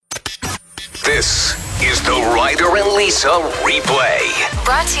This is the Ryder and Lisa replay.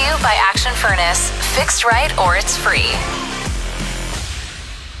 Brought to you by Action Furnace. Fixed right or it's free.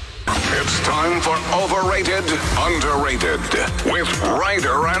 It's time for Overrated, Underrated with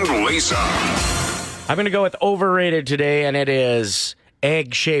Ryder and Lisa. I'm going to go with overrated today, and it is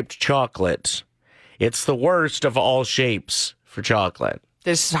egg-shaped chocolate. It's the worst of all shapes for chocolate.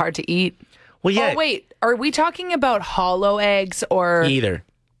 This is hard to eat. Well, yeah. Oh, wait. Are we talking about hollow eggs or Either.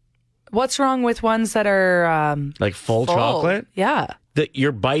 what's wrong with ones that are Like full chocolate? Yeah. That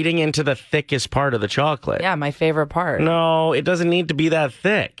you're biting into the thickest part of the chocolate. Yeah, my favorite part. No, it doesn't need to be that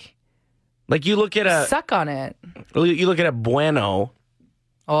thick. Like you look at Suck on it. a Bueno,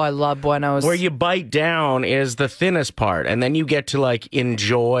 Oh, I love Buenos. where you bite down is the thinnest part, and then you get to like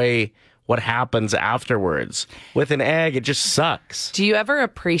enjoy what happens afterwards. With an egg, it just sucks. Do you ever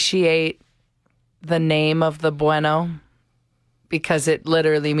appreciate the name of the Bueno? Because it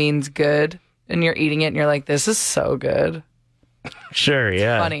literally means good. And you're eating it and you're like, this is so good. Sure,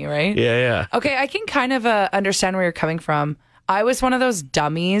 yeah. Funny, right? Yeah. Okay, I can kind of understand where you're coming from. I was one of those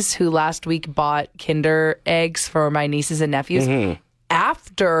dummies who last week bought Kinder eggs for my nieces and nephews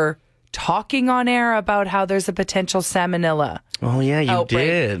after talking on air about how there's a potential salmonella. Oh, yeah, you Outbreak.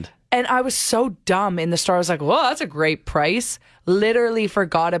 did. And I was so dumb in the store. I was like, well, that's a great price. Literally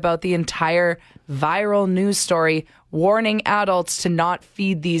forgot about the entire viral news story warning adults to not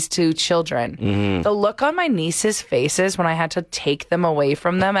feed these to children. The look on my nieces' faces when I had to take them away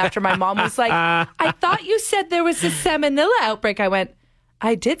from them after my mom was like, I thought you said there was a salmonella outbreak. I went,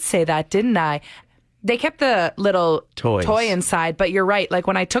 I did say that, didn't I? They kept the little Toys. toy inside, but you're right. Like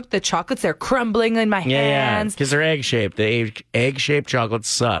when I took the chocolates, they're crumbling in my Yeah, hands. because they're egg-shaped. The egg-shaped chocolates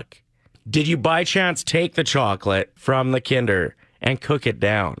suck. Did you by chance take the chocolate from the Kinder and cook it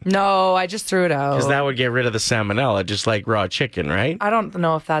down? No, I just threw it out. Because that would get rid of the salmonella, just like raw chicken, right? I don't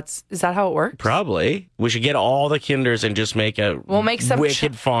know if is that how it works? Probably. We should get all the Kinders and just make a We'll make some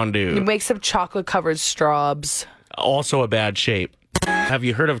wicked fondue. You make some chocolate covered straws. Also a bad shape. Have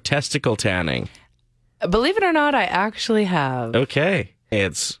you heard of testicle tanning? Believe it or not, I actually have. Okay.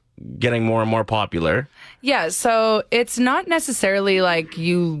 It's getting more and more popular. Yeah, so it's not necessarily like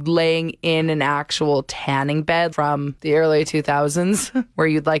you laying in an actual tanning bed from the early 2000s where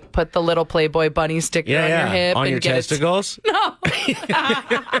you'd like put the little Playboy bunny sticker on your hip On and your get testicles? No.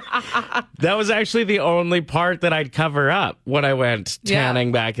 That was actually the only part that I'd cover up when I went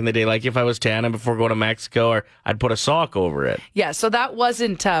tanning back in the day. Like if I was tanning before going to Mexico, or I'd put a sock over it. Yeah, so that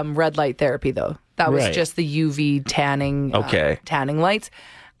wasn't red light therapy though. That was Right. just the UV tanning Okay. tanning lights.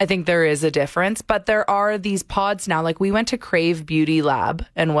 I think there is a difference, but there are these pods now. Like we went to Crave Beauty Lab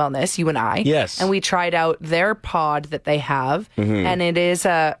and Wellness, you and I. Yes. And we tried out their pod that they have, and it is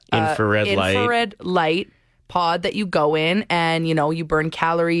a infrared light pod that you go in, and you burn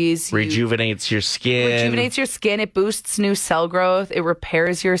calories. Rejuvenates your skin. Rejuvenates your skin. It boosts new cell growth. It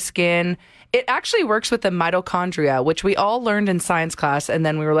repairs your skin. It actually works with the mitochondria, which we all learned in science class. And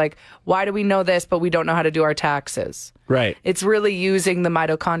then we were like, why do we know this, but we don't know how to do our taxes? Right. It's really using the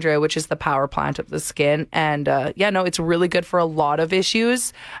mitochondria, which is the power plant of the skin. And it's really good for a lot of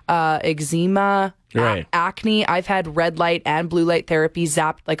issues. Eczema, Right. acne. I've had red light and blue light therapy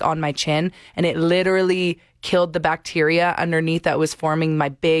zapped like on my chin, and it literally killed the bacteria underneath that was forming my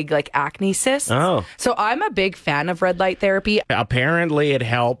big like acne cysts. Oh. So I'm a big fan of red light therapy. Apparently, it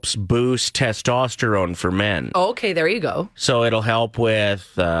helps boost testosterone for men. Okay, there you go. So it'll help with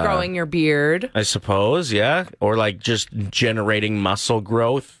Growing your beard. I suppose, yeah. Or like just generating muscle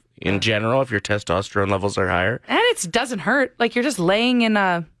growth in general if your testosterone levels are higher. And it doesn't hurt. Like you're just laying in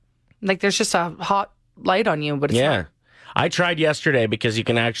there's just a hot light on you, but it's Yeah. not. I tried yesterday because you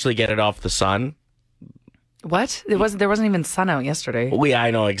can actually get it off the sun. What? There wasn't even sun out yesterday. I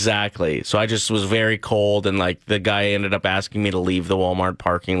know exactly. So I just was very cold, and like the guy ended up asking me to leave the Walmart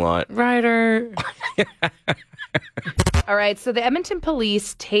parking lot. Ryder. All right, so the Edmonton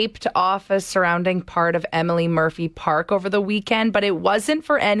police taped off a surrounding part of Emily Murphy Park over the weekend, but it wasn't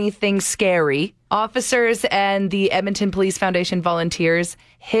for anything scary. Officers and the Edmonton Police Foundation volunteers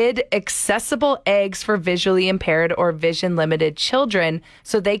hid accessible eggs for visually impaired or vision limited children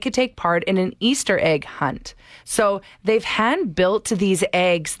so they could take part in an Easter egg hunt. So they've hand built these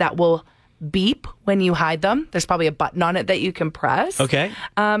eggs that will beep when you hide them. There's probably a button on it that you can press. Okay.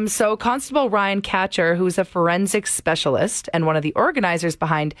 So Constable Ryan Catcher, who's a forensics specialist and one of the organizers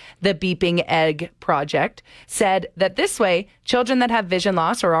behind the Beeping Egg Project, said that this way, children that have vision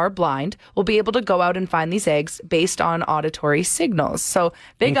loss or are blind will be able to go out and find these eggs based on auditory signals. So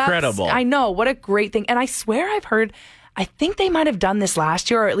big ups. Incredible. I know. What a great thing. And I swear I've heard I think they might have done this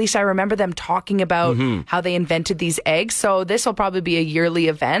last year, or at least I remember them talking about how they invented these eggs. So this will probably be a yearly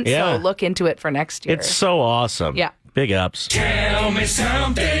event. Yeah. So look into it for next year. It's so awesome. Yeah. Big ups. Tell me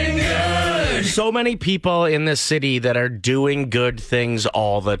something good. So many people in this city that are doing good things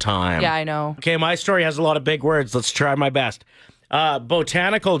all the time. Yeah, I know. Okay, my story has a lot of big words. Let's try my best.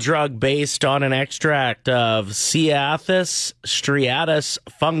 Botanical drug based on an extract of Ceathus striatus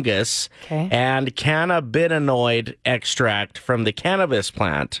fungus Okay. and cannabinoid extract from the cannabis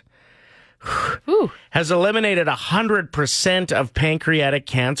plant Ooh. has eliminated 100% of pancreatic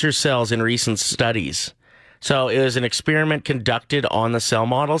cancer cells in recent studies. So it was an experiment conducted on the cell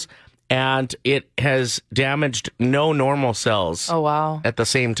models, and it has damaged no normal cells Oh, wow. at the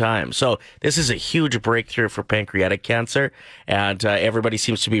same time. So this is a huge breakthrough for pancreatic cancer, and everybody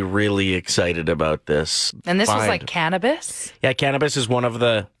seems to be really excited about this. And this was find. like cannabis? Yeah, cannabis is one of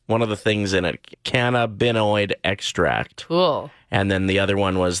the things in it. Cannabinoid extract. Cool. And then the other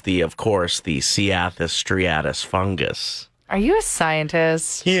one was of course, the Ceathus striatus fungus. Are you a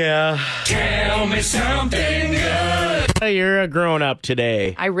scientist? Yeah. Tell me something good. You're a grown-up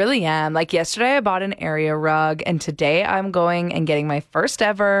today. I really am. Like yesterday, I bought an area rug, and today I'm going and getting my first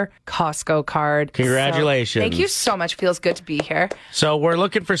ever Costco card. Congratulations. So, thank you so much. Feels good to be here. So we're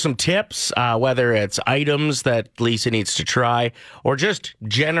looking for some tips, whether it's items that Lisa needs to try or just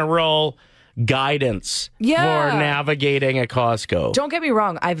general guidance Yeah. for navigating a Costco. Don't get me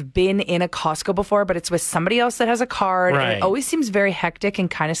wrong. I've been in a Costco before, but it's with somebody else that has a card. And Right. it always seems very hectic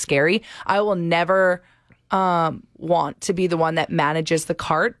and kind of scary. I will never want to be the one that manages the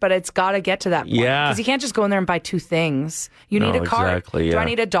cart, but it's got to get to that point. Yeah. Because you can't just go in there and buy two things. You need No, a cart. exactly, Do I yeah.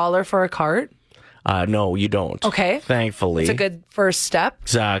 need $1 for a cart? No, you don't. Okay. Thankfully. It's a good first step.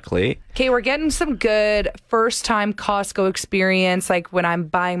 Exactly. Okay, we're getting some good first time Costco experience, like when I'm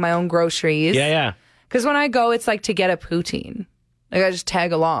buying my own groceries. Yeah. Because when I go, it's like to get a poutine. Like I just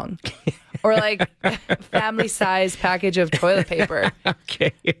tag along. Or like family size package of toilet paper.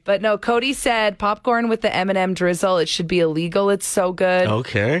 Okay. But no, Cody said popcorn with the M&M drizzle. It should be illegal. It's so good.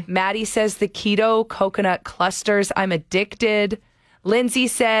 Okay. Maddie says the keto coconut clusters. I'm addicted. Lindsay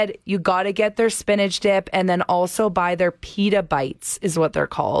said you got to get their spinach dip and then also buy their pita bites is what they're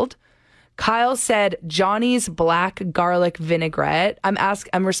called. Kyle said Johnny's black garlic vinaigrette.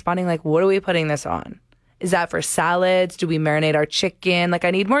 I'm responding like, what are we putting this on? Is that for salads? Do we marinate our chicken? Like,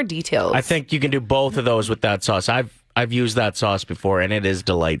 I need more details. I think you can do both of those with that sauce. I've used that sauce before, and it is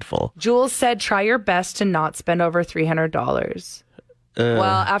delightful. Jules said try your best to not spend over $300. Well,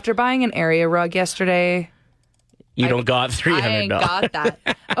 after buying an area rug yesterday, You don't got $300. I ain't got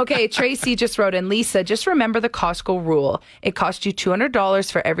that. Okay, Tracy just wrote in, Lisa, just remember the Costco rule. It costs you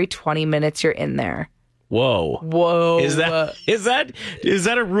 $200 for every 20 minutes you're in there. Whoa. Whoa. Is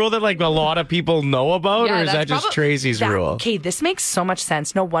that a rule that like a lot of people know about, or is that's that just probably- Tracy's rule? Okay, this makes so much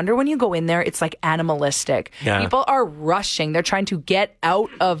sense. No wonder when you go in there, it's like animalistic. Yeah. People are rushing. They're trying to get out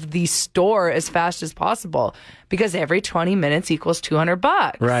of the store as fast as possible because every 20 minutes equals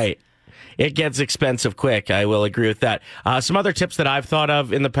 $200. Right. It gets expensive quick. I will agree with that. Some other tips that I've thought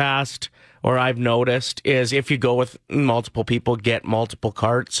of in the past or I've noticed is if you go with multiple people, get multiple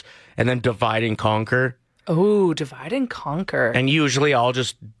carts and then divide and conquer. Oh, divide and conquer. And usually I'll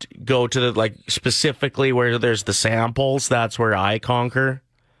just go to the like specifically where there's the samples. That's where I conquer.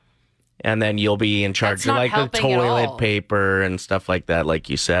 And then you'll be in charge That's of not like the helping at toilet all. paper and stuff like that, like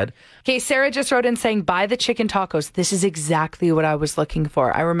you said. Okay, Sarah just wrote in saying, buy the chicken tacos. This is exactly what I was looking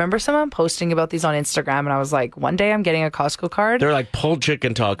for. I remember someone posting about these on Instagram, and I was like, one day I'm getting a Costco card. They're like pulled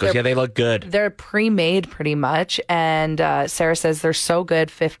chicken tacos. Yeah, they look good. They're pre-made pretty much. And Sarah says they're so good,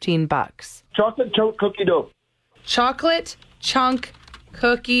 $15. Chocolate chunk cookie dough. Chocolate chunk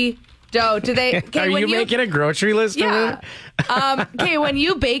cookie dough. Do they? Okay, Are you making a grocery list of Yeah. it? Okay, when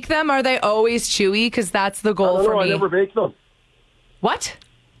you bake them, are they always chewy? Because that's the goal I don't for know, I me. never bake them. What?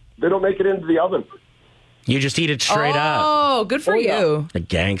 They don't make it into the oven. You just eat it straight up. Oh, good for yeah. you. A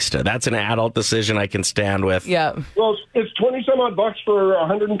gangsta. That's an adult decision I can stand with. Yeah. Well, it's 20 some odd bucks for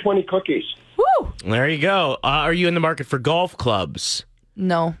 120 cookies. Woo. There you go. Are you in the market for golf clubs?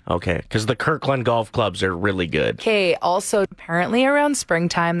 No. Okay, because the Kirkland golf clubs are really good. Okay, also, apparently around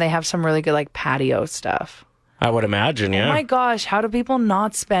springtime, they have some really good, like, patio stuff. I would imagine, yeah. Oh my gosh, how do people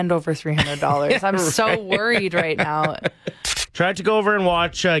not spend over $300? I'm so worried right now. Tried to go over and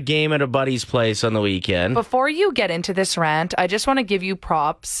watch a game at a buddy's place on the weekend. Before you get into this rant, I just want to give you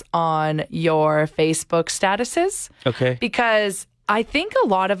props on your Facebook statuses. Okay. Because I think a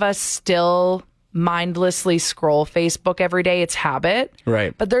lot of us still mindlessly scroll Facebook every day. It's habit.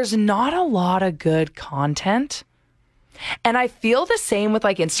 Right. But there's not a lot of good content. And I feel the same with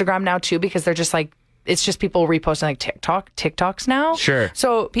like Instagram now too, because they're just like it's just people reposting like TikToks now. Sure.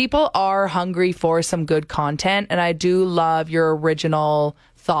 So people are hungry for some good content, and I do love your original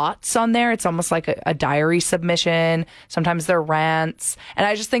thoughts on there. It's almost like a diary submission. Sometimes they're rants, and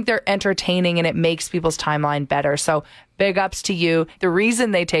I just think they're entertaining, and it makes people's timeline better. So big ups to you. The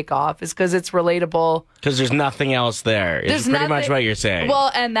reason they take off is because it's relatable. Because there's nothing else there. It's pretty much what you're saying.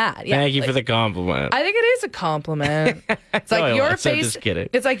 Well, and that. Yeah. Thank you for the compliment. I think it is a compliment. It's like I'm just kidding.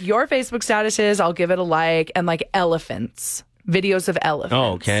 It's like your Facebook status is, I'll give it a like, and like elephants, videos of elephants.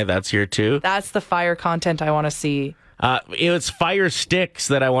 Oh, okay. That's your two. That's the fire content I want to see. It's fire sticks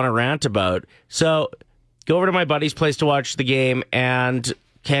that I want to rant about. So go over to my buddy's place to watch the game and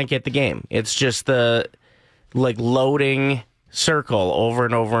can't get the game. It's just the loading circle over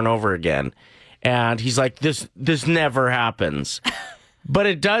and over and over again. And he's like, this never happens. But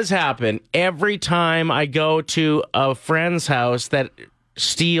it does happen every time I go to a friend's house that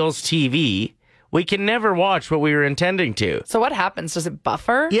steals TV. We can never watch what we were intending to. So what happens? Does it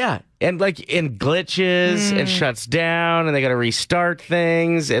buffer? Yeah. And glitches and shuts down, and they got to restart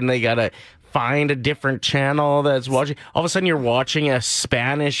things, and they got to find a different channel that's watching. All of a sudden you're watching a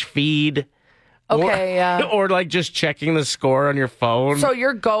Spanish feed. Okay, yeah. Or just checking the score on your phone. So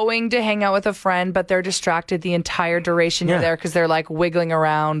you're going to hang out with a friend, but they're distracted the entire duration you're there because they're like wiggling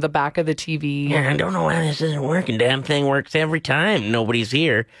around the back of the TV. Yeah, I don't know why this isn't working. Damn thing works every time. Nobody's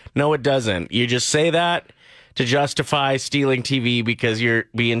here. No, it doesn't. You just say that to justify stealing TV because you're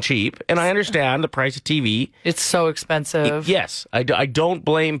being cheap. And I understand the price of TV. It's so expensive. Yes. I don't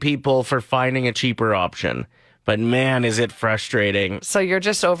blame people for finding a cheaper option. But man, is it frustrating. So you're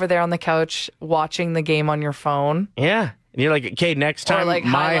just over there on the couch watching the game on your phone? Yeah. And you're like, okay, next time, my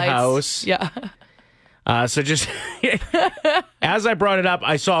highlights. house. Yeah. So just, as I brought it up,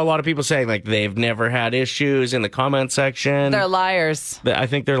 I saw a lot of people saying, they've never had issues in the comment section. They're liars. I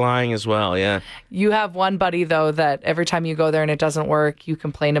think they're lying as well, yeah. You have one buddy, though, that every time you go there and it doesn't work, you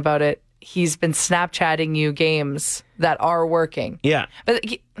complain about it. He's been Snapchatting you games that are working. Yeah. But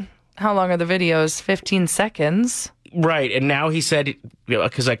how long are the videos? 15 seconds. Right. And now he said,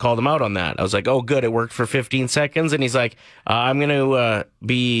 because I called him out on that. I was like, oh, good. It worked for 15 seconds. And he's like, I'm going to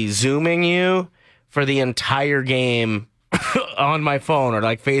be Zooming you for the entire game on my phone, or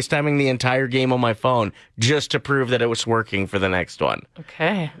FaceTiming the entire game on my phone just to prove that it was working for the next one.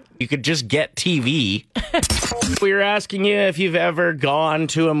 Okay. You could just get TV. We were asking you if you've ever gone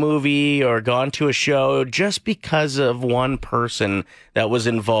to a movie or gone to a show just because of one person that was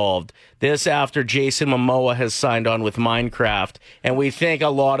involved. This after Jason Momoa has signed on with Minecraft, and we think a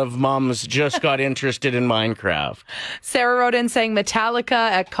lot of mums just got interested in Minecraft. Sarah wrote in saying Metallica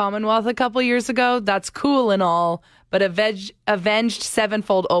at Commonwealth a couple years ago. That's cool and all, but Avenged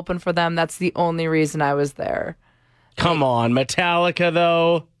Sevenfold opened for them. That's the only reason I was there. Come on, Metallica,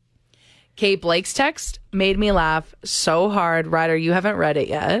 though. Kate Blake's text made me laugh so hard. Ryder, you haven't read it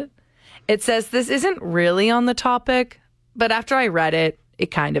yet. It says, this isn't really on the topic, but after I read it,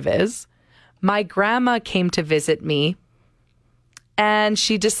 it kind of is. My grandma came to visit me, and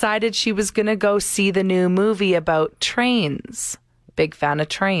she decided she was going to go see the new movie about trains. Big fan of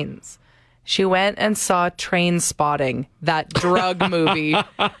trains. She went and saw Train Spotting, that drug movie.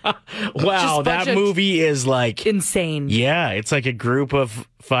 Wow, that movie is insane. Yeah, it's like a group of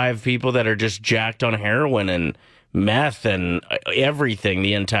 5 people that are just jacked on heroin and meth and everything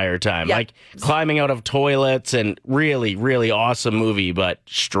the entire time. Yeah. Climbing out of toilets, and really, really awesome movie, but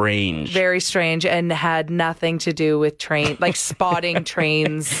strange. Very strange, and had nothing to do with spotting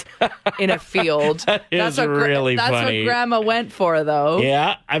trains in a field. That's really funny. That's what Grandma went for, though.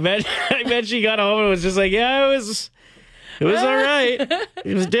 Yeah, I bet she got home and was just like, yeah, it was all right.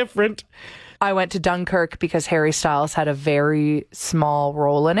 It was different. I went to Dunkirk because Harry Styles had a very small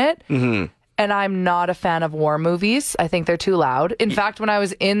role in it. Mm-hmm. And I'm not a fan of war movies. I think they're too loud. In fact, when I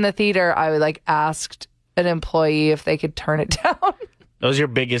was in the theater, I asked an employee if they could turn it down. That was your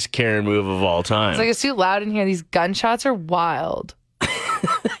biggest Karen move of all time. It's too loud in here. These gunshots are wild.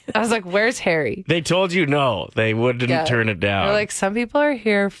 I was like, where's Harry? They told you no. They wouldn't turn it down. They're like, some people are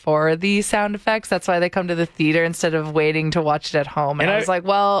here for the sound effects. That's why they come to the theater instead of waiting to watch it at home. And I was like,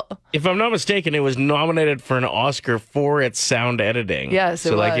 well... If I'm not mistaken, it was nominated for an Oscar for its sound editing. Yes,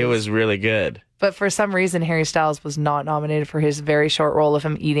 it was. It was really good. But for some reason, Harry Styles was not nominated for his very short role of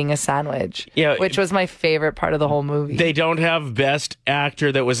him eating a sandwich, which was my favorite part of the whole movie. They don't have best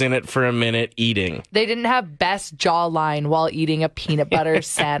actor that was in it for a minute eating. They didn't have best jawline while eating a peanut butter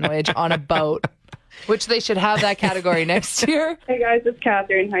sandwich on a boat, which they should have that category next year. Hey guys, it's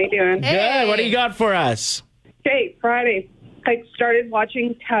Catherine. How you doing? Good. What do you got for us? Hey, Friday. I started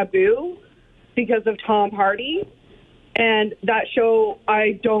watching Taboo because of Tom Hardy. And that show,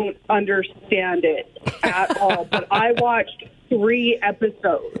 I don't understand it at all. But I watched 3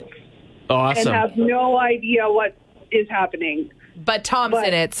 episodes Awesome. and have no idea what is happening. But Tom's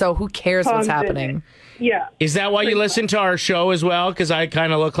in it, so who cares Tom's what's in happening? it. Yeah. Is that why you listen to our show as well? Because I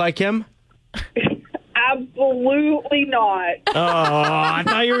kind of look like him? Absolutely not. Oh, I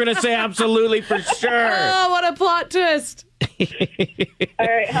thought you were going to say absolutely for sure. Oh, what a plot twist. All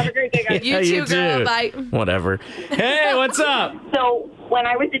right. Have a great day, guys. You You too, girl. too. Bye. Whatever. Hey, what's up? So when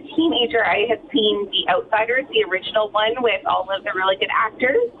I was a teenager, I had seen The Outsiders, the original one with all of the really good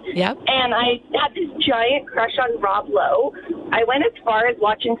actors. Yep. And I had this giant crush on Rob Lowe. I went as far as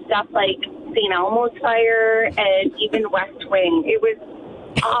watching stuff like St. Elmo's Fire and even West Wing. It was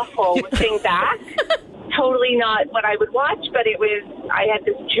awful looking back. Totally not what I would watch, but I had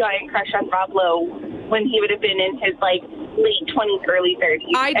this giant crush on Rob Lowe when he would have been in his late 20s, early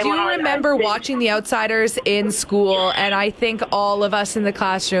 30s. I do remember watching The Outsiders in school, and I think all of us in the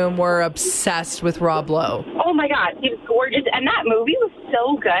classroom were obsessed with Rob Lowe. Oh my God, he was gorgeous. And that movie was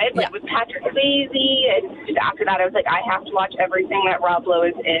so good, with Patrick Swayze. And just after that, I was like, I have to watch everything that Rob Lowe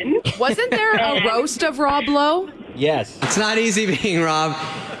is in. Wasn't there a roast of Rob Lowe? Yes. It's not easy being Rob.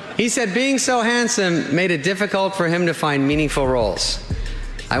 He said being so handsome made it difficult for him to find meaningful roles.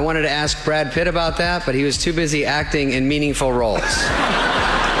 I wanted to ask Brad Pitt about that, but he was too busy acting in meaningful roles.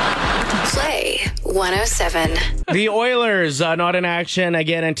 Play 107. The Oilers not in action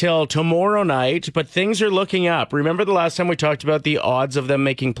again until tomorrow night, but things are looking up. Remember the last time we talked about the odds of them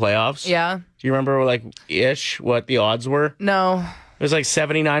making playoffs? Yeah. Do you remember, what the odds were? No. It was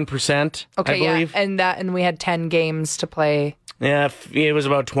 79%, Okay, I believe. yeah. And we had 10 games to play. Yeah, it was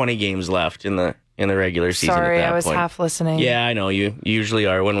about 20 games left in the regular season Sorry, at that I was point. half listening. Yeah, I know. You usually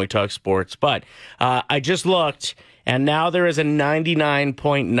are when we talk sports. But I just looked, and now there is a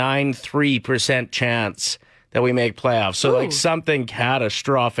 99.93% chance that we make playoffs. So, something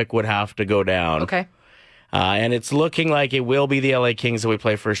catastrophic would have to go down. Okay. And it's looking like it will be the LA Kings that we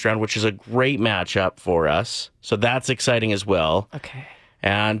play first round, which is a great matchup for us. So that's exciting as well. Okay.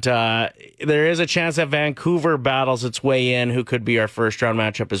 And there is a chance that Vancouver battles its way in, who could be our first round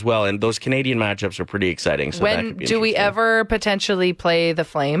matchup as well. And those Canadian matchups are pretty exciting. So When do we ever potentially play the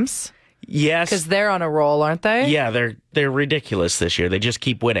Flames? Yes. Because they're on a roll, aren't they? Yeah, they're ridiculous this year. They just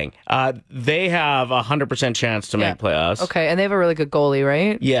keep winning. They have a 100% chance to make playoffs. Okay, and they have a really good goalie,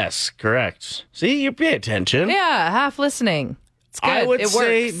 right? Yes, correct. See, you pay attention. Yeah, half listening. It's good. I would it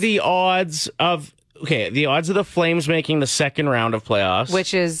say works. the odds of the Flames making the second round of playoffs,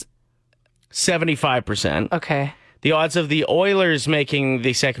 Which is 75%. okay. The odds of the Oilers making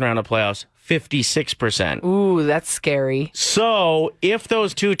the second round of playoffs, 56%. Ooh, that's scary. So if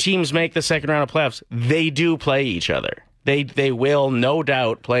those two teams make the second round of playoffs, they do play each other. They will no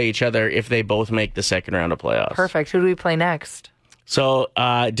doubt play each other if they both make the second round of playoffs. Perfect. Who do we play next? So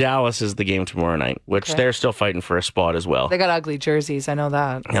Dallas is the game tomorrow night, which they're still fighting for a spot as well. They got ugly jerseys. I know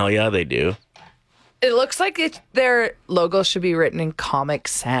that. Hell yeah, they do. It looks like their logo should be written in Comic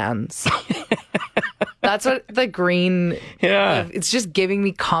Sans. That's what the green. Yeah. It's just giving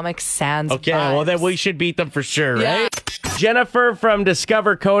me Comic Sans. Okay, vibes. well, then we should beat them for sure, Yeah. right? Jennifer from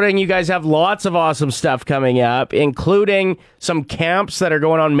Discover Coding, you guys have lots of awesome stuff coming up, including some camps that are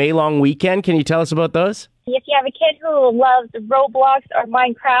going on May long weekend. Can you tell us about those? If you have a kid who loves Roblox or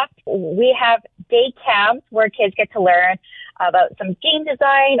Minecraft, we have day camps where kids get to learn about some game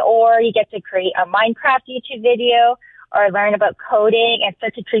design, or you get to create a Minecraft YouTube video or learn about coding and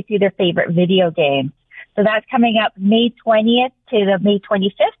start to treat through their favorite video game. So that's coming up May 20th to the May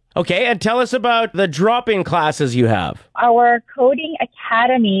 25th. Okay, and tell us about the drop-in classes you have. Our Coding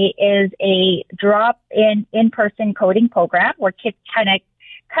Academy is a in-person coding program where kids kind of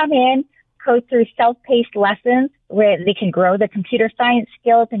come in, code through self-paced lessons where they can grow their computer science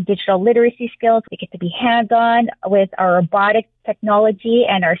skills and digital literacy skills. They get to be hands-on with our robotics technology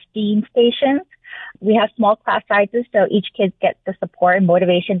and our STEAM stations. We have small class sizes, so each kid gets the support and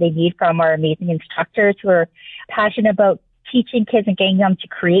motivation they need from our amazing instructors who are passionate about teaching kids and getting them to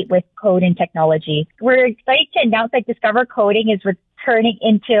create with code and technology. We're excited to announce that Discover Coding is returning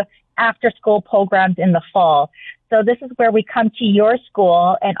into after-school programs in the fall. So this is where we come to your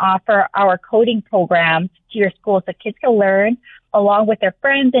school and offer our coding programs to your school so kids can learn along with their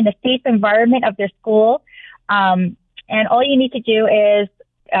friends in a safe environment of their school. And all you need to do is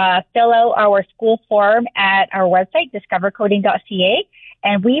fill out our school form at our website, discovercoding.ca,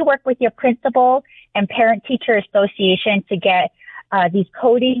 and we work with your principal and parent-teacher association to get these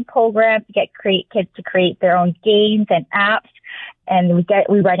coding programs, to create kids to create their own games and apps, and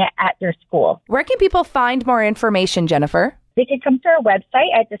we run it at their school. Where can people find more information, Jennifer? They can come to our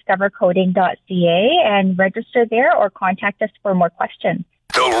website at discovercoding.ca and register there or contact us for more questions.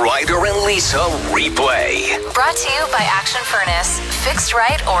 The Ryder and Lisa replay. Brought to you by Action Furnace. Fixed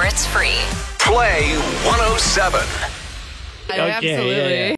right or it's free. Play 107. Okay, Absolutely. yeah.